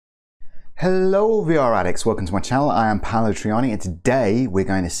Hello VR addicts, welcome to my channel. I am Paolo Trianni and today we're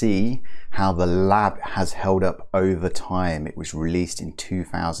going to see how the lab has held up over time. It was released in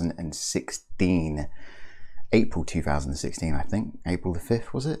 2016, April 2016 I think, April the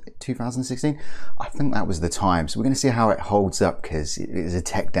 5th was it, 2016? I think that was the time. So we're going to see how it holds up because it was a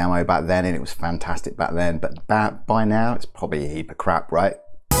tech demo back then and it was fantastic back then, but by now it's probably a heap of crap, right?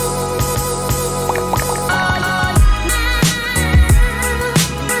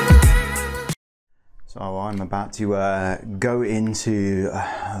 So I'm about to go into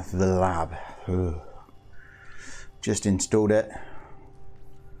the lab. Just installed it.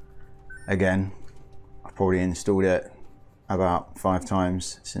 Again, I've probably installed it about 5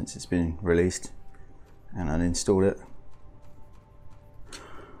 times since it's been released and uninstalled it.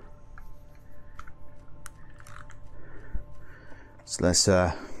 So let's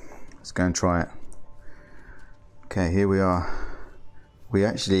go and try it. Okay, here we are. We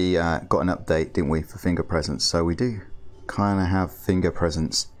actually got an update, didn't we, for finger presence, so we do kind of have finger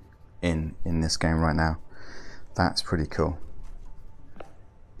presence in this game right now. That's pretty cool.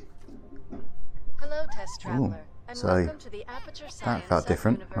 Hello, test traveler, and so welcome to the Aperture Science that felt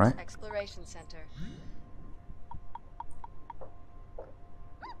different, right? Exploration Center.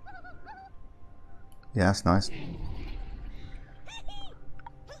 Yeah, that's nice.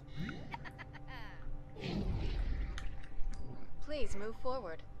 Please move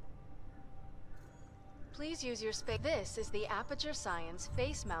forward. Please use your space. This is the Aperture Science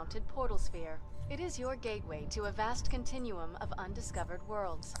face-mounted portal sphere. It is your gateway to a vast continuum of undiscovered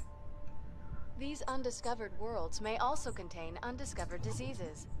worlds. These undiscovered worlds may also contain undiscovered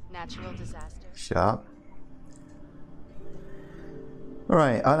diseases, natural disasters. Shut up.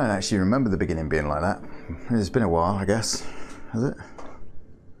 Alright, I don't actually remember the beginning being like that. It's been a while, I guess. Has it?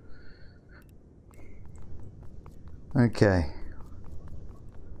 Okay.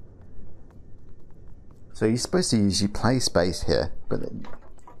 So you're supposed to use your play space here, but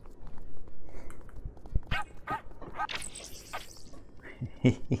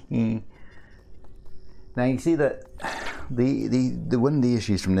now you see that the one of the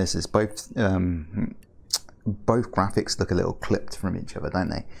issues from this is both graphics look a little clipped from each other, don't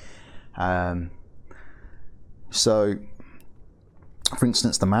they? So, for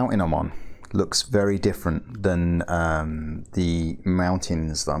instance, the mountain I'm on looks very different than the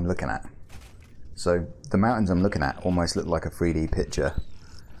mountains that I'm looking at. So the mountains I'm looking at almost look like a 3D picture,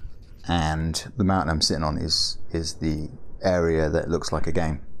 and the mountain I'm sitting on is the area that looks like a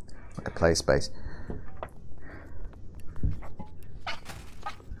game, like a play space.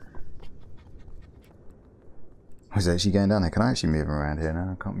 Oh, is it actually going down there? Can I actually move around here?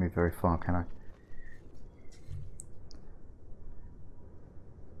 No, I can't move very far, can I?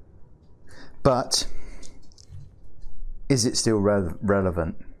 But is it still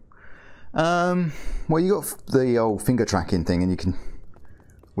relevant? Well, you got the old finger tracking thing, and you can,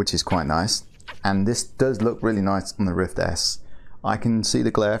 which is quite nice. And this does look really nice on the Rift S. I can see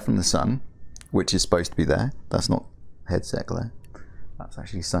the glare from the sun, which is supposed to be there. That's not headset glare. That's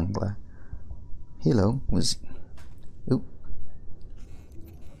actually sun glare. Hello, was. Oop.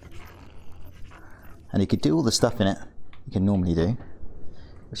 And you could do all the stuff in it you can normally do,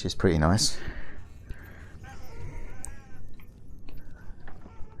 which is pretty nice.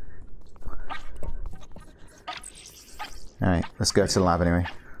 Alright, let's go to the lab anyway.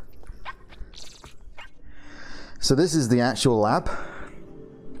 So this is the actual lab.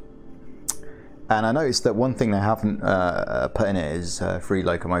 And I noticed that one thing they haven't put in it is free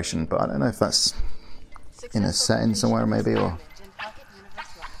locomotion, but I don't know if that's in a setting somewhere maybe, or...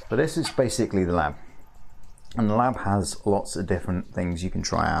 But this is basically the lab. And the lab has lots of different things you can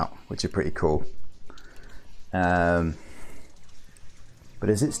try out, which are pretty cool. But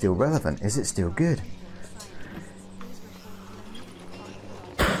is it still relevant? Is it still good?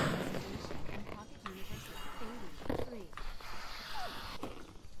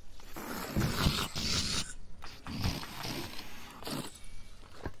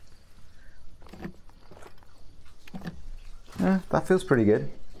 Yeah, that feels pretty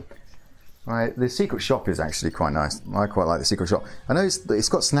good. Right, the secret shop is actually quite nice. I quite like the secret shop. I know it's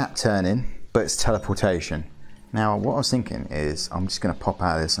got snap turning, but it's teleportation. Now, what I was thinking is, I'm just going to pop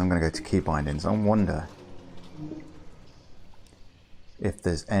out of this. I'm going to go to key bindings. I wonder if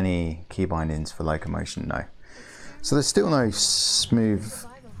there's any key bindings for locomotion. No. So there's still no smooth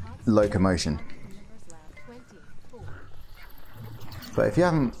locomotion. But if you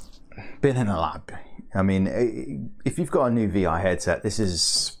haven't been in a lab, I mean, if you've got a new VR headset, this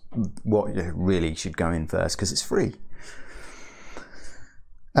is what you really should go in first because it's free.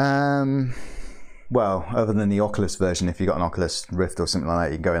 Well, other than the Oculus version, if you got an Oculus Rift or something like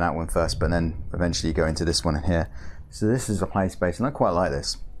that, you can go in that one first, but then eventually you go into this one here. So this is a play space, and I quite like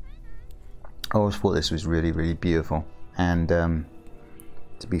this. I always thought this was really, really beautiful. And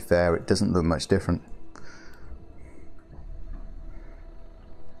to be fair, it doesn't look much different.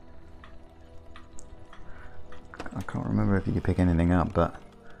 I can't remember if you could pick anything up, but...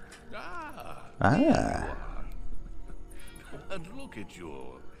 And look at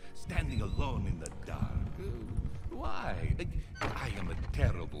you, standing alone in the dark. Why? I am a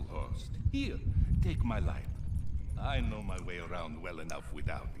terrible host. Here, take my light. I know my way around well enough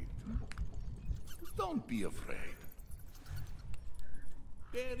without it. Don't be afraid.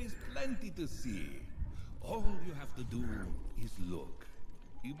 There is plenty to see. All you have to do is look.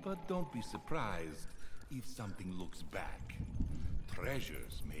 But don't be surprised if something looks back.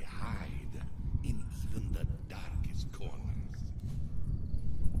 Treasures may hide in even the darkest corners.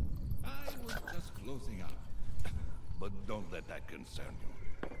 I was just closing up. But don't let that concern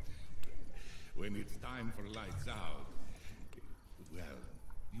you. When it's time for lights out, well,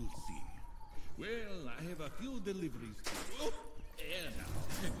 you'll see. Well, I have a few deliveries to do. Oh, there now.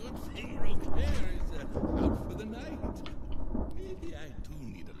 Good thing Roquer is out for the night. Maybe I too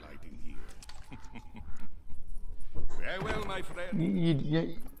need a light in here. Farewell, my friend.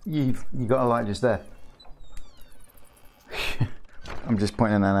 You got a light just there. I'm just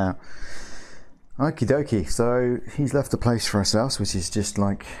pointing that out. Okie dokie. So he's left the place for ourselves, which is just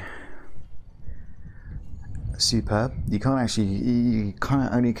like superb. You can't actually, you kind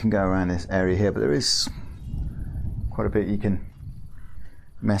of only can go around this area here, but there is quite a bit you can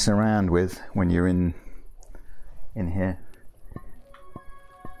mess around with when you're in here.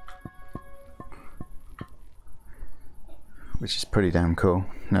 Which is pretty damn cool,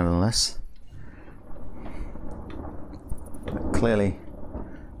 nevertheless. But clearly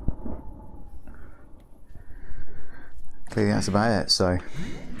that's about it. So,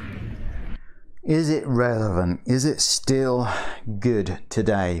 is it relevant? Is it still good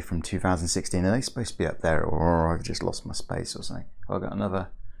today from 2016? Are they supposed to be up there, or I've just lost my space or something? I've got another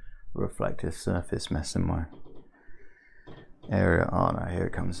reflective surface mess in my area. Oh no, here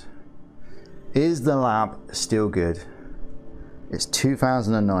it comes. Is the lab still good? It's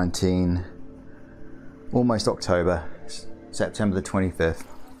 2019, almost October, September the 25th.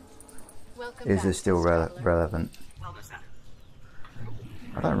 Is this still relevant?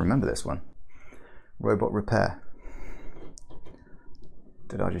 I don't remember this one. Robot repair.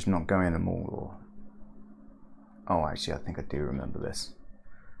 Did I just not go in them all? Or... oh, actually, I think I do remember this.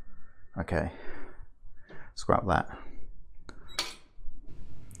 Okay, scrap that.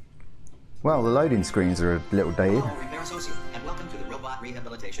 Well, the loading screens are a little dated.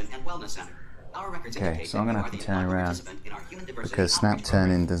 Rehabilitation and Wellness Center. Our records okay, so I'm going to have to turn around because snap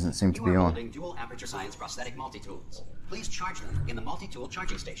turning doesn't seem to be on. Dual aperture science prosthetic multi-tools. Please charge them in the multi-tool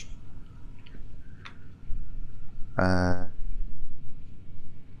charging station.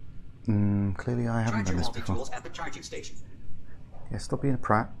 Clearly I haven't done this before. Multi-tools at the charging station. Yeah, stop being a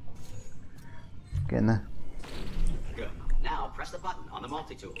prat. Get in there. Good. Now press the button on the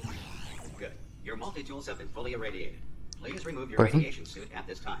multi-tool. Good. Your multi-tools have been fully irradiated. Please remove your radiation suit at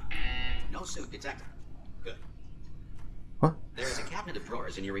this time. No suit detected. Good. What? There is a cabinet of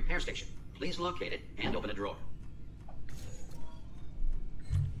drawers in your repair station. Please locate it and open a drawer.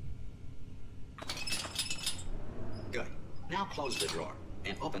 Good. Now close the drawer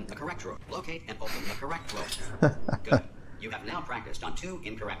and open the correct drawer. Locate and open the correct drawer. Good. You have now practiced on 2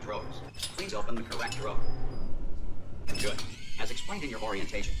 incorrect drawers. Please open the correct drawer. Good. As explained in your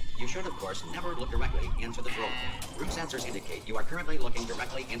orientation, you should, of course, never look directly into the drawer. Room sensors indicate you are currently looking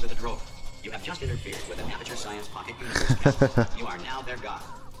directly into the drawer. You have just interfered with an Aperture Science Pocket Universe camera. You are now their god.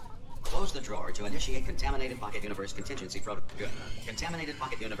 Close the drawer to initiate Contaminated Pocket Universe Contingency Protocol. Good. Contaminated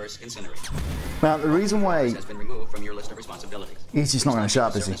Pocket Universe Incinerate. Now, the reason why has been removed from your list of responsibilities. He's just not going to shut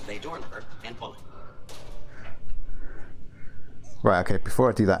up, is he? Bay door lever and pull it. Right, okay, before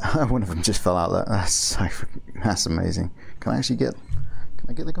I do that, one of them just fell out there. That's amazing. Can I actually get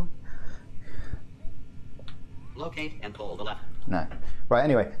the guy? Locate and pull the lever. No. Right,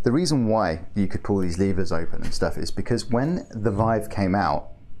 anyway, the reason why you could pull these levers open and stuff is because when the Vive came out,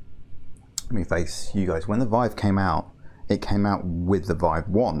 let me face you guys, when the Vive came out, it came out with the Vive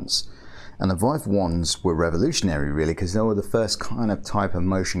Wands. And the Vive Wands were revolutionary, really, because they were the first kind of type of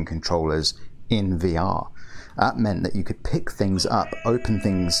motion controllers in VR. That meant that you could pick things up, open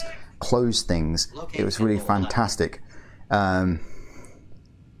things, close things. It was really fantastic. I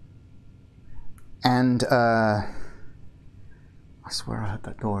swear I had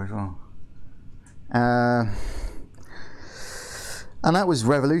that door as well. And that was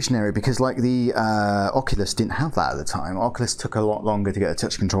revolutionary because like the Oculus didn't have that at the time. Oculus took a lot longer to get the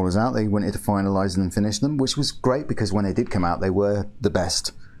touch controllers out. They wanted to finalize them and finish them, which was great because when they did come out, they were the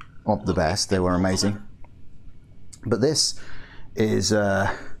best of the best. They were amazing. But this is...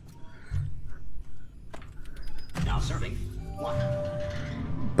 Now serving 1.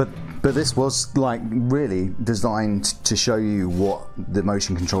 But this was like really designed to show you what the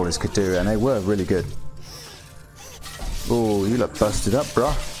motion controllers could do, and they were really good. Oh, you look busted up,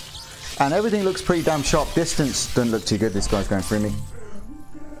 bruh. And everything looks pretty damn sharp. Distance doesn't look too good. This guy's going through me.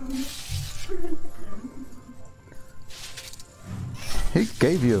 Who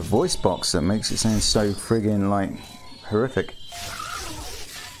gave you a voice box that makes it sound so friggin' like horrific?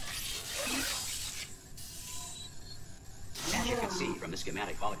 As you can see from the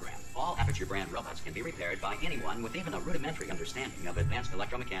schematic hologram, all Aperture brand robots can be repaired by anyone with even a rudimentary understanding of advanced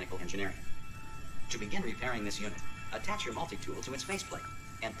electromechanical engineering. To begin repairing this unit, attach your multi-tool to its faceplate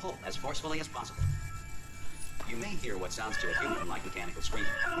and pull as forcefully as possible. You may hear what sounds to a human like mechanical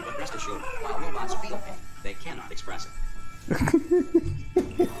screaming, but rest assured, while robots feel pain, they cannot express it.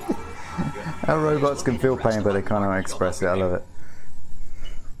 Our robots can feel pain, but they cannot express it. I love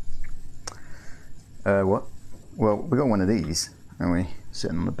it. What? Well, we got one of these, and we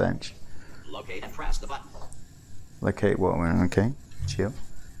sitting on the bench. Locate and press the button. Locate what? Okay, chill.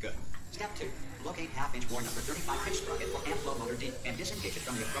 Good. Step 2. Locate half-inch bore number 35 pitch sprocket for amp flow motor D and disengage it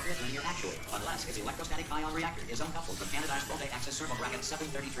from the appropriate linear actuator, unless its electrostatic ion reactor is uncoupled from anodized multi-axis servo bracket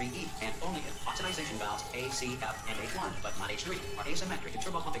 733E, and only if oxidization valves A, C, F, and H1, but not H3, are asymmetric to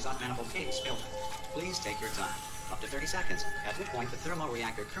turbo pump exhaust manifold case filter. Please take your time, up to 30 seconds, at which point the thermo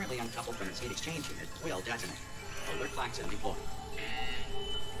reactor currently uncoupled from its heat exchange unit will detonate. Alert klaxon deployed.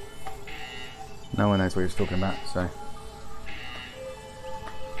 No one knows what he was talking about, so.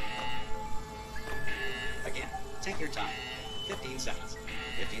 Again, take your time. 15 seconds.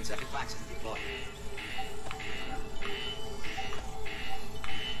 15-second klaxon deployed.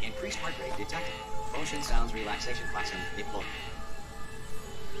 Increased heart rate detected. Motion sounds relaxation klaxon deployed.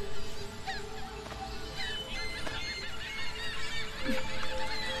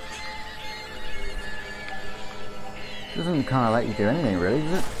 Doesn't kind of let you do anything, really,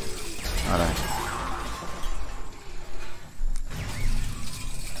 does it? I don't know.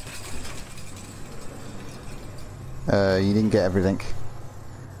 You didn't get everything.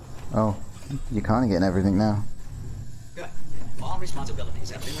 Oh, you're kind of getting everything now. Good. All responsibilities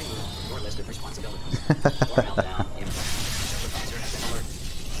have been removed from your list of responsibilities. Your meltdown supervisor has been alerted.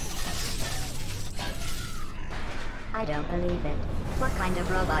 I don't believe it. What kind of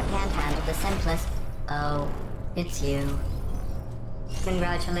robot can't handle the simplest... Oh, it's you.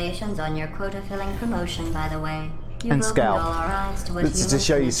 Congratulations on your quota-filling promotion, by the way. And scale. This is to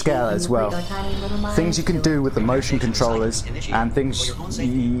show you scale as well. Things you can do with the motion controllers and things,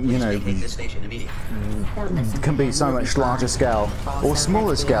 you know, can be so much larger scale or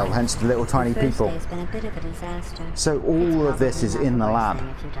smaller scale, hence the little tiny people. So all of this is in the lab,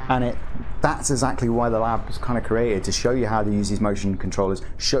 and that's exactly why the lab was kind of created, to show you how to use these motion controllers,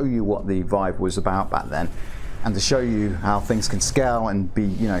 show you what the Vive was about back then, and to show you how things can scale and be,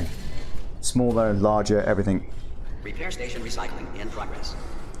 you know, smaller, larger, everything. Repair station recycling in progress.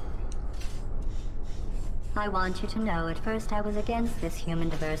 I want you to know, at first I was against this human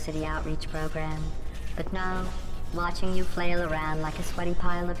diversity outreach program. But now, watching you flail around like a sweaty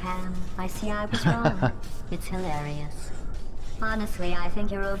pile of ham, I see I was wrong. It's hilarious. Honestly, I think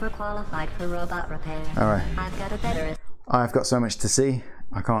you're overqualified for robot repair. Alright. I've got a better... I've got so much to see,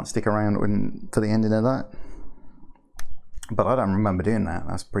 I can't stick around for the ending of that. But I don't remember doing that.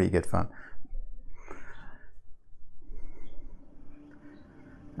 That's pretty good fun.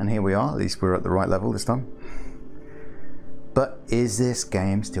 And here we are, at least we're at the right level this time. But is this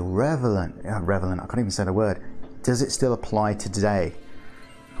game still relevant? Relevant, I can't even say the word. Does it still apply to today?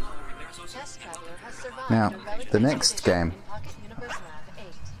 Now, the next game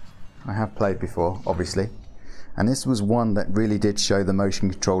I have played before, obviously. And this was one that really did show the motion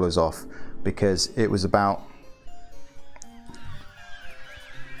controllers off, because it was about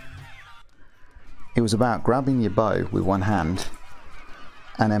grabbing your bow with one hand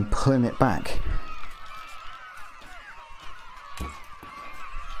and then pulling it back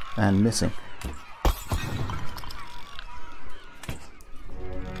and missing.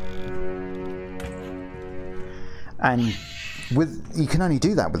 And you can only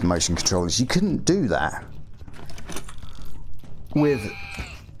do that with motion controllers. You couldn't do that with...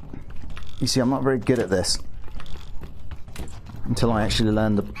 You see, I'm not very good at this until I actually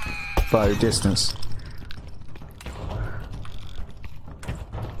learn the bow distance.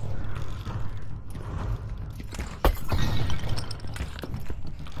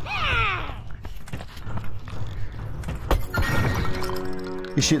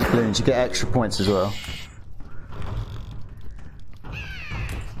 you shoot the balloons, you get extra points as well.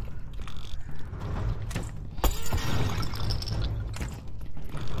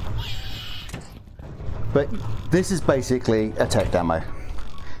 But this is basically a tech demo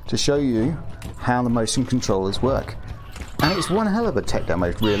to show you how the motion controllers work. And it's one hell of a tech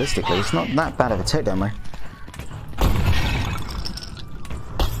demo, realistically. It's not that bad of a tech demo.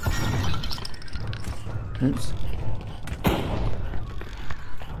 Oops.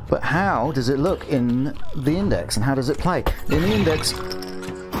 But how does it look in the index, and how does it play? In the index,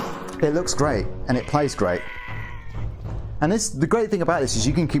 it looks great and it plays great. And the great thing about this is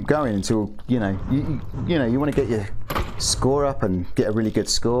you can keep going until you want to get your score up and get a really good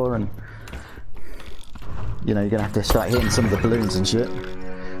score, and you're gonna have to start hitting some of the balloons and shit.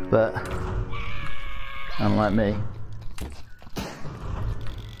 But unlike me.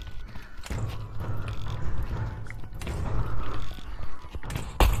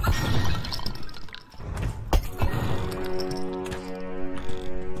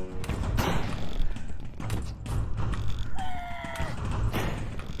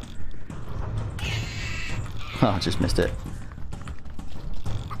 Oh, I just missed it.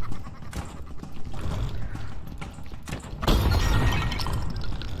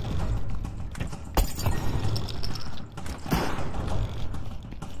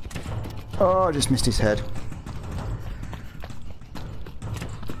 Oh, I just missed his head.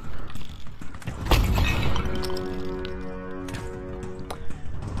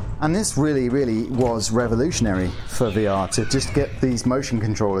 And this really, really was revolutionary for VR to just get these motion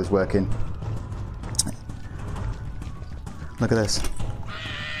controllers working. Look at this.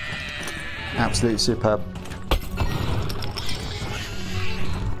 Absolutely superb.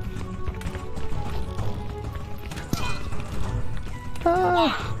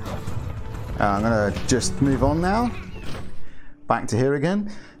 I'm going to just move on now. Back to here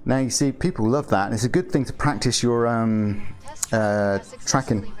again. Now you see, people love that. And it's a good thing to practice your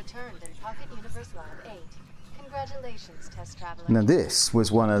tracking. Now this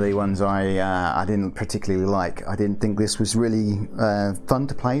was one of the ones I didn't particularly like. I didn't think this was really fun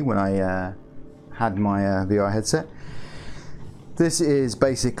to play when I had my VR headset. This is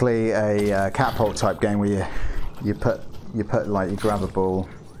basically a catapult type game where you grab a ball.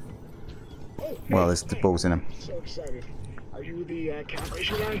 Well, there's the balls in them. So excited. Are you the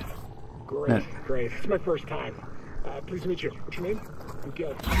calibration guy? Great, no. Great. It's my first time. Pleased to meet you. What's your name? I'm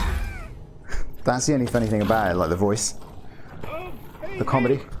good. That's the only funny thing about it, like the voice. The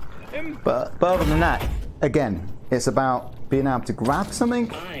comedy. But other than that, again, it's about being able to grab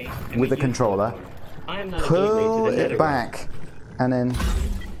something with a controller, pull it back, and then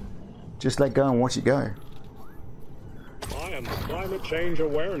just let go and watch it go. I am the Climate Change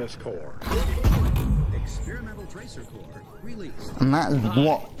Awareness Corps. Experimental Tracer Corps released. And that is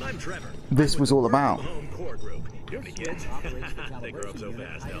what this was all about. They grow up so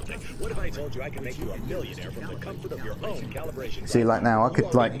fast, don't they? What if I told you I could make you a millionaire from the comfort of your own calibration? See, like now, I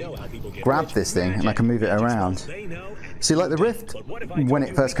could like grab this thing and I can move it around. See, like the Rift, when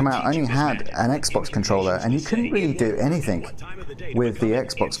it first came out, only had an Xbox controller, and you couldn't really do anything with the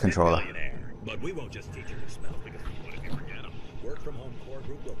Xbox controller. But we won't just teach you to spell, because what if you forget them? Work from Home Core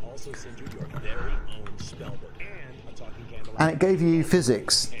Group will also send you your very own spellbook and a talking candle. And it gave you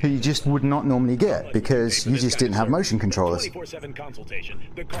physics that you just would not normally get because you just didn't have motion controllers. 24/7 consultation.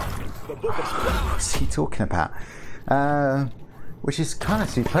 The book of What's he talking about? Which is kind of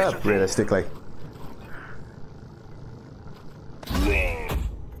superb, realistically.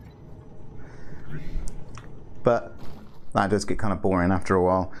 But that does get kind of boring after a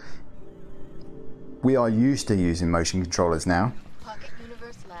while. We are used to using motion controllers now,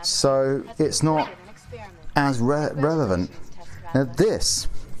 so it's not as relevant. Now this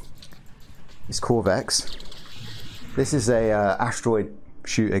is Corvex. This is a asteroid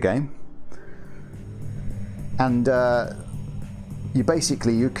shooter game, and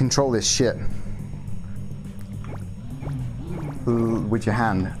you control this ship with your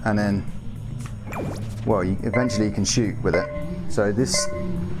hand, and then, well, eventually you can shoot with it. So this.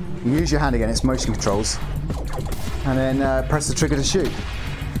 You use your hand again, it's motion controls, and then press the trigger to shoot.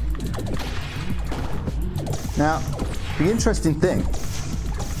 Now, the interesting thing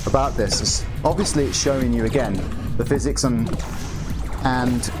about this is, obviously it's showing you again the physics and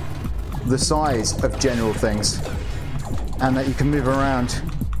the size of general things, and that you can move around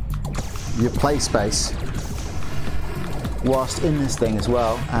your play space whilst in this thing as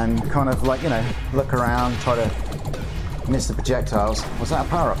well, and kind of like, look around, try to miss the projectiles. Was that a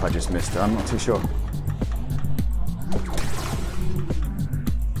power-up I just missed? I'm not too sure.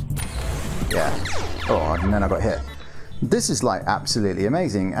 Yeah. Oh, and then I got hit. This is like absolutely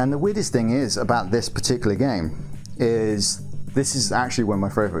amazing. And the weirdest thing is about this particular game is this is actually one of my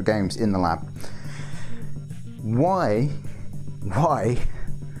favorite games in the lab. Why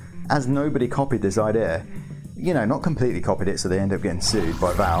has nobody copied this idea? You know, not completely copied it so they end up getting sued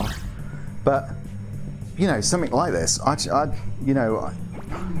by Valve, but you know, something like this. You know,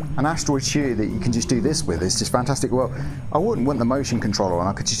 an asteroid shooter that you can just do this with is just fantastic. Well, I wouldn't want the motion controller and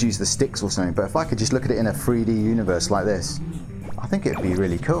I could just use the sticks or something, but if I could just look at it in a 3D universe like this, I think it'd be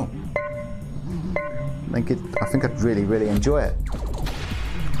really cool. I think I'd really enjoy it.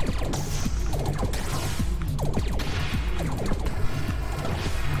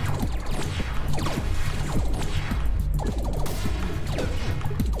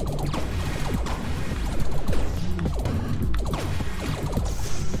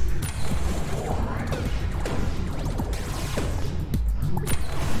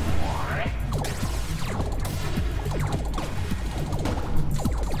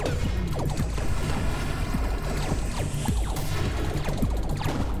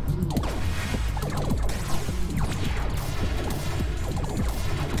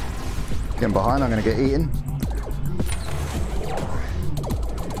 Getting behind, I'm going to get eaten.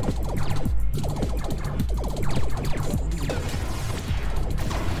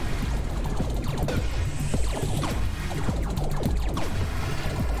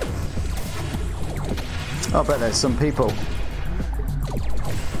 I bet there's some people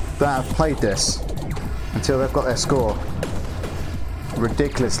that have played this until they've got their score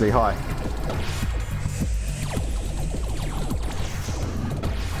ridiculously high.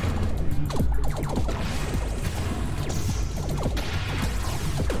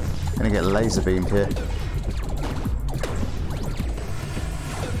 Gonna get laser beamed here.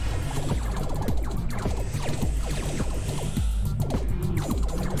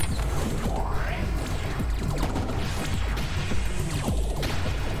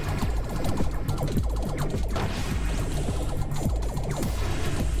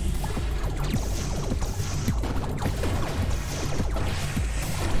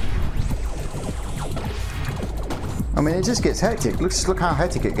 I mean, it just gets hectic. Just look how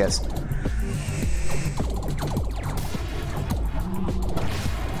hectic it gets.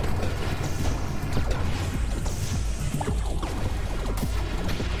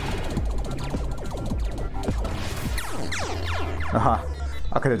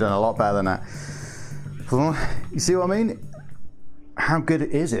 I could have done a lot better than that. You see what I mean? How good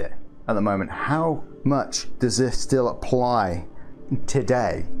is it at the moment? How much does this still apply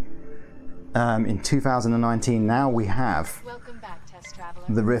today? In 2019, now we have Welcome back, test traveler.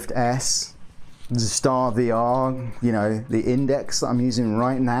 the Rift S, the Star VR, you know, the Index that I'm using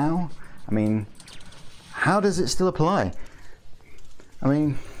right now. I mean, how does it still apply? I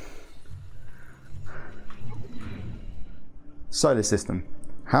mean, solar system.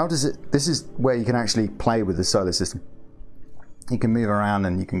 How does it, this is where you can actually play with the solar system. You can move around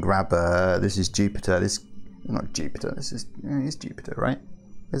and you can grab, this is Jupiter, this, not Jupiter, this is, yeah, it's Jupiter, right?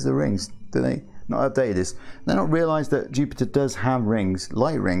 There's the rings. Do they not update this? They not realize that Jupiter does have rings,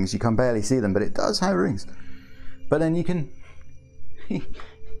 light rings. You can barely see them, but it does have rings. But then you can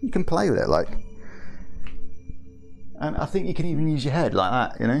you can play with it, like, and I think you can even use your head like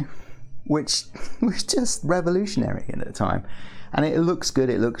that, you know, which was just revolutionary at the time. And it looks good.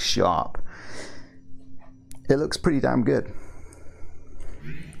 It looks sharp. It looks pretty damn good.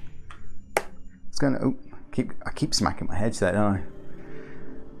 It's going to I keep smacking my head today, don't I?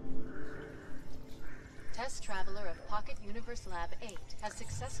 Test traveler of Pocket Universe Lab 8 has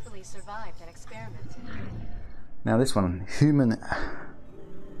successfully survived an experiment. Now this one, human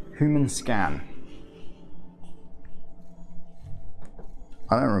scan.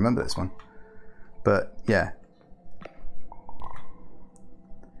 I don't remember this one, but yeah.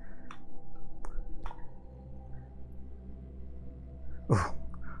 Ooh.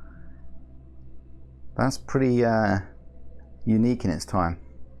 That's pretty unique in its time.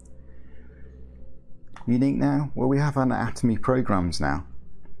 Unique now? Well, we have anatomy programs now.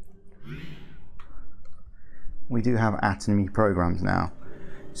 We do have anatomy programs now.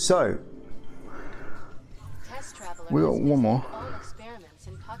 So, we got one more.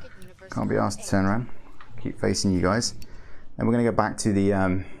 Can't be asked to turn around. Keep facing you guys. And we're going to go back to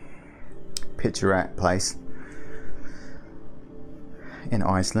the picturesque place in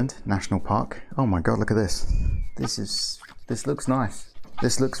Iceland, National Park. Oh my God, look at this. This looks nice.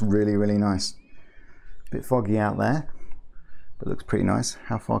 This looks really, really nice. Bit foggy out there, but looks pretty nice.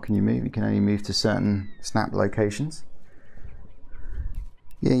 How far can you move? You can only move to certain snap locations.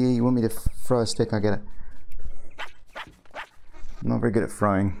 Yeah, you want me to throw a stick? I get it. I'm not very good at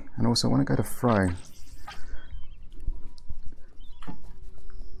throwing, and also I want to go to throw.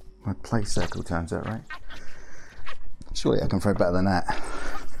 My play circle turns out, right? Surely I can throw better than that.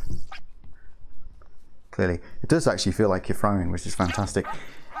 Clearly. It does actually feel like you're throwing, which is fantastic.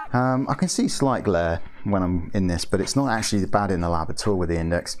 I can see slight glare when I'm in this, but it's not actually bad in the lab at all with the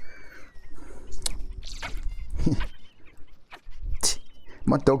index.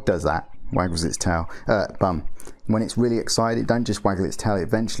 My dog does that, waggles its tail, bum. When it's really excited, don't just waggle its tail,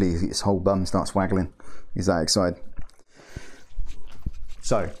 eventually its whole bum starts waggling. He's that excited.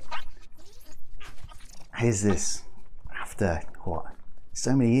 So, here's this, after what,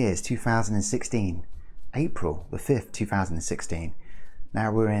 so many years, 2016, April the 5th, 2016.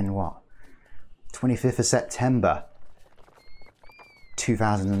 Now we're in what, 25th of September,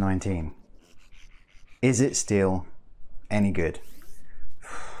 2019. Is it still any good?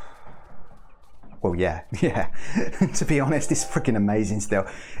 Well, yeah. To be honest, it's freaking amazing still.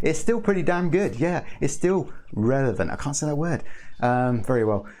 It's still pretty damn good. Yeah, it's still relevant. I can't say that word very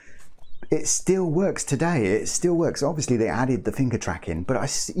well. It still works today. It still works. Obviously, they added the finger tracking,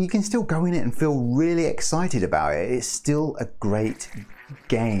 but you can still go in it and feel really excited about it. It's still a great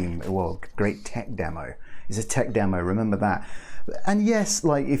game. Well, great tech demo. It's a tech demo. Remember that. And yes,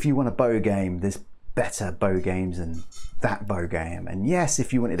 like if you want a bow game, there's better bow games than that bow game. And yes,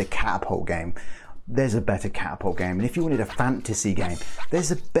 if you wanted a catapult game, there's a better catapult game. And if you wanted a fantasy game,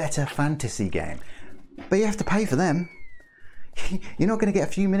 there's a better fantasy game. But you have to pay for them. You're not going to get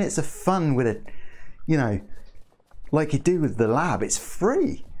a few minutes of fun with it, you know, like you do with the lab. It's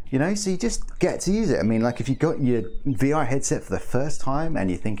free, you know, so you just get to use it. I mean, like if you got your VR headset for the first time and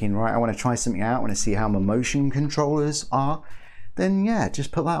you're thinking, right, I want to try something out, I want to see how my motion controllers are, then yeah,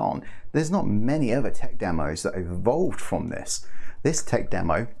 just put that on. There's not many other tech demos that evolved from this. This tech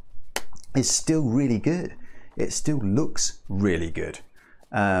demo is still really good. It still looks really good.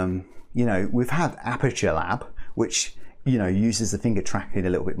 You know, we've had Aperture Lab, which, you know, uses the finger tracking a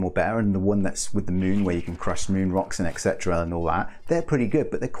little bit more better, and the one that's with the moon where you can crush moon rocks and etc. and all that, they're pretty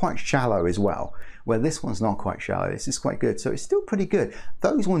good, but they're quite shallow as well. Where this one's not quite shallow, this is quite good, so it's still pretty good.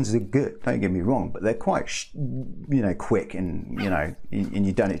 Those ones are good, don't get me wrong, but they're quite, you know, quick, and you know, and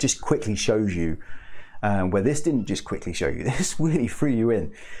you don't. It just quickly shows you. Where this didn't just quickly show you, this really threw you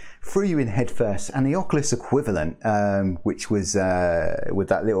in head first. And the Oculus equivalent, which was with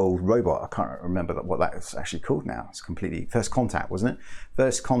that little robot, I can't remember what that was actually called now. It's completely, First Contact, wasn't it?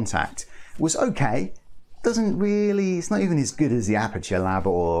 First Contact was okay. Doesn't really, it's not even as good as the Aperture Lab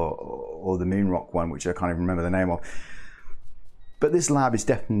or the Moonrock one, which I can't even remember the name of. But this lab is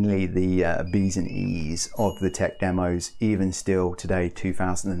definitely the B's and E's of the tech demos, even still today,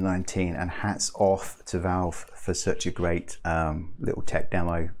 2019. And hats off to Valve for such a great little tech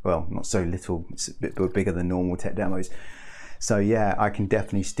demo. Well, not so little, it's a bit bigger than normal tech demos. So yeah, I can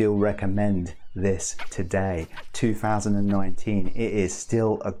definitely still recommend this today, 2019. It is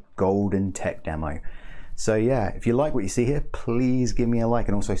still a golden tech demo. So yeah, if you like what you see here, please give me a like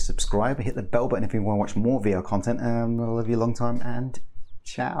and also subscribe and hit the bell button if you want to watch more VR content. I love you a long time, and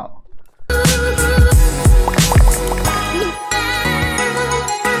ciao.